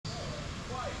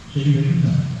Shady Baker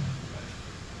time.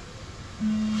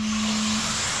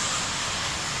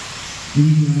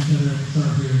 Easy on each other at the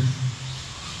start here.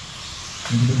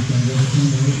 Everybody's got to go the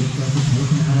same way. Looks like it's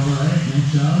working out all right.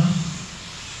 Nice job.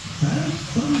 Excited?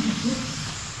 Fun.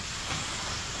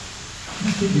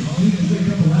 Let's get a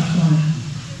couple laps on it.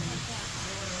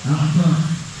 Out in front.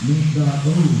 Nate got,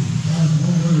 that was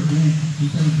one word again.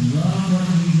 He's having some rough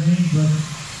running these lanes, but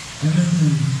Emerson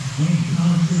and Nate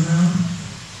Thomas sit around.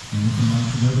 Emerson wants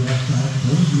to go to the left side.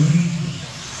 Goes Nate.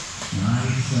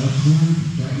 Nice. That's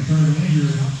smooth. Back in front of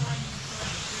Andrew.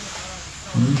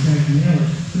 And these guys nail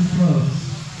it. Too close.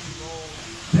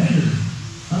 Bender.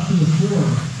 Up to the floor.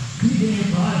 P-game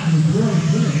 5 for the boys.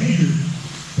 Look at Andrew.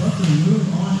 Busting the move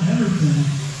on Emerson.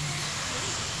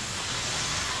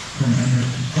 From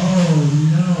Emerson. Oh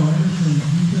no, Emerson.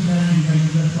 You put that in. You got to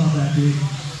get that spot back, dude.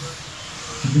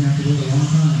 You're going to have to wait a long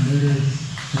time. There it is.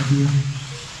 Thank you.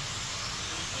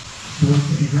 Boys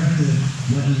getting aggressive.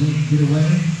 Letting Nate get away.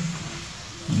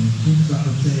 And the team stuff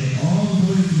would say, all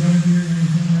the boys together here in the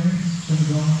same race.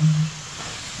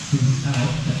 He's out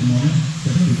at the moment.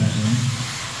 He'll be back in.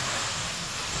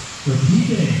 So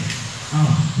TJ,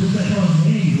 just like how his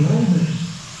name rolls it.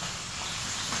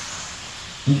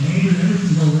 And Andrew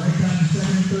Emerson go right back to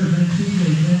second and third. Then TJ,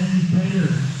 then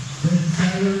Bender, then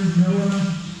Skyler, Noah,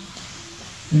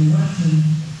 and Weston.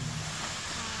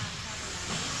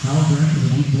 How aggressive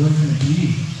are these boys going to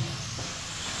be?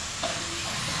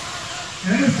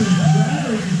 Emerson's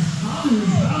battery is hobbling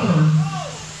power.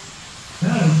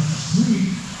 That was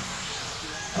sweet.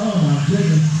 Oh my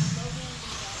goodness.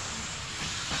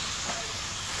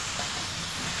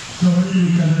 So into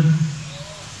each other.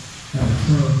 That was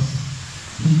close.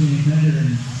 TJ and Bender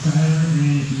and Skyler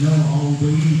and Noah all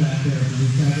waiting back there for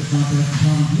these guys at front there from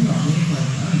Tom. You know, Nate's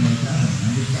like, I don't know what that is. I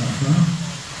just got up front.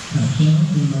 Kind of chilling,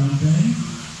 doing my own thing.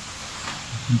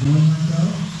 Enjoying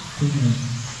myself. Taking a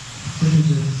sip of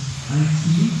this iced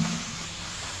tea.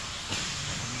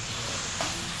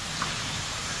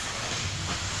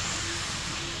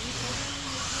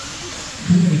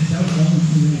 2 minutes, that was almost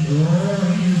 2 minutes.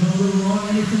 Oh, Andrew's a little long.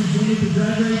 Anderson's getting the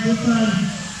drag race this time.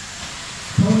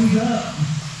 Pony's up.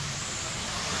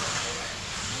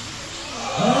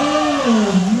 Oh,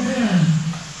 man.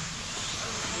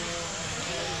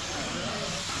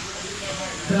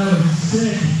 That was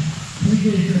sick.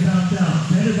 PJ's going to bounce out.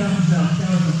 Better bounces out. That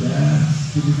was the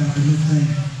best. Give me back to this thing.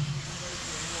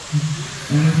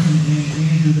 Emerson and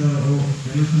Andrew, though.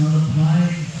 Emerson on the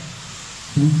pipe.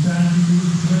 Who's fast to the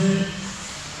split?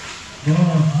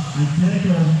 Oh,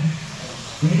 identical.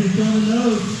 Andrew's on the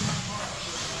nose.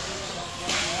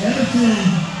 Emerson,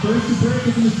 first to break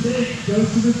with a mistake, goes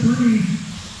to the 3.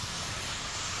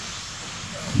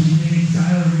 TJ and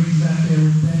Skyler reaches back there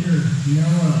with Bender,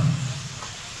 Noah,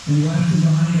 and Weston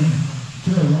behind him.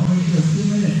 Still, long way to go, 2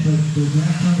 minutes, but the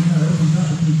gap time kind of opens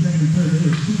up between second and third. They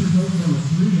were super close for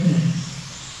 3 minutes.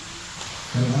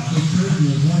 Gotta watch those curves and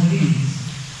those 180s.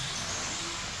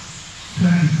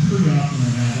 Track is pretty awesome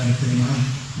right now, I gotta say. My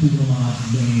Omaha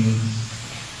game was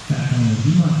back home was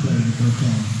much better than the first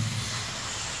one.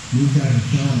 These guys are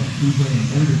showing it. TJ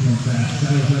and everybody's going fast.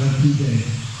 That was right on TJ.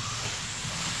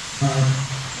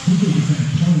 TJ just ran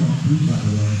 21-3, by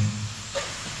the way.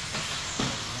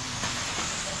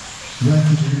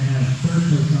 Weston, you're going to have third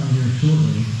place on here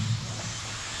shortly.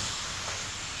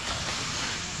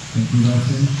 Thank you,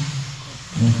 Weston.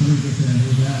 Well, somebody gets in and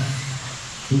do that.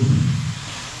 Ooh.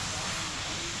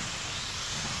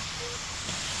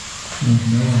 There's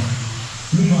Noah.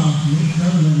 Meanwhile, Nate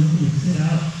Sutherland looking to sit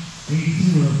out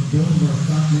 82 of both of our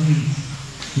stock lanes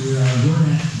who were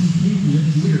at TP for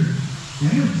this year.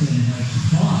 Emerson has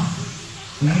fought.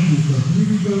 Andrew, so here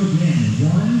we go again.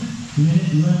 1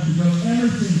 minute left to go.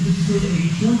 Emerson just did a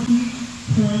 20.3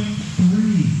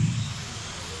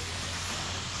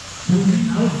 for the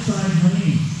outside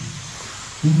lane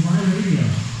with my radio.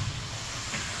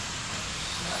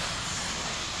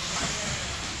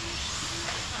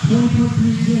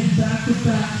 Again,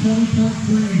 back-to-back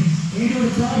 20.3s. Andrew a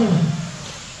double.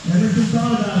 Emerson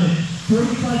thought about it.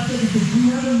 45 seconds. If you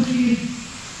have a lead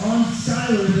on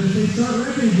Skyler, but if they start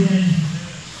ripping again,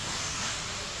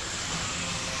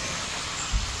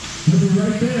 they'll be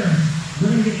right there.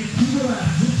 They're going to get 2 more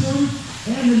laps. This one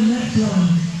and the next one.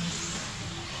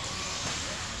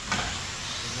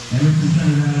 Emerson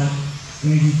trying to rattle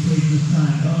Andrew's pace this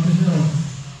time. Up the hill.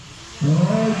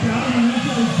 Oh, got him. That's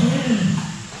how he's winning.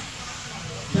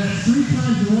 That's 3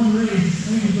 times in one race.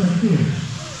 Andrew's like here.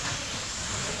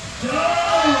 Oh!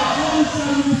 Almost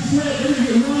out of the split. They're going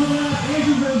to get 1 lap.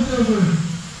 Andrew goes over.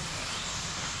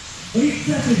 8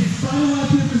 seconds. Final lap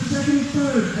here for second and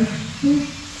third. I think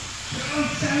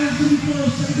Skyler's pretty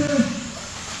close.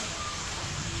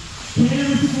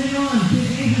 Emerson, hang on. Can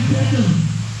Andrew catch him?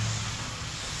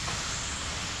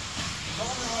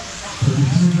 Pretty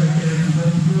soon right there from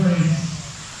both boys.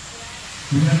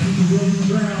 We got people building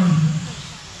ground.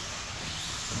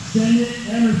 Send it,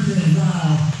 Emerson.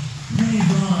 Wow.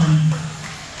 Hands on.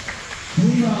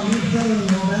 Meanwhile, Nick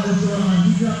Sutherland, while that was going on,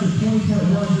 he dropped a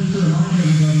 20.1 just to remind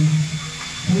everybody.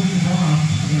 Pulls it off,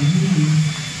 and he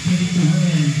takes the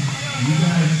win. You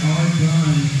guys are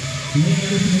done. Nick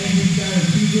Emerson and this guy are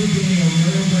 2 good games.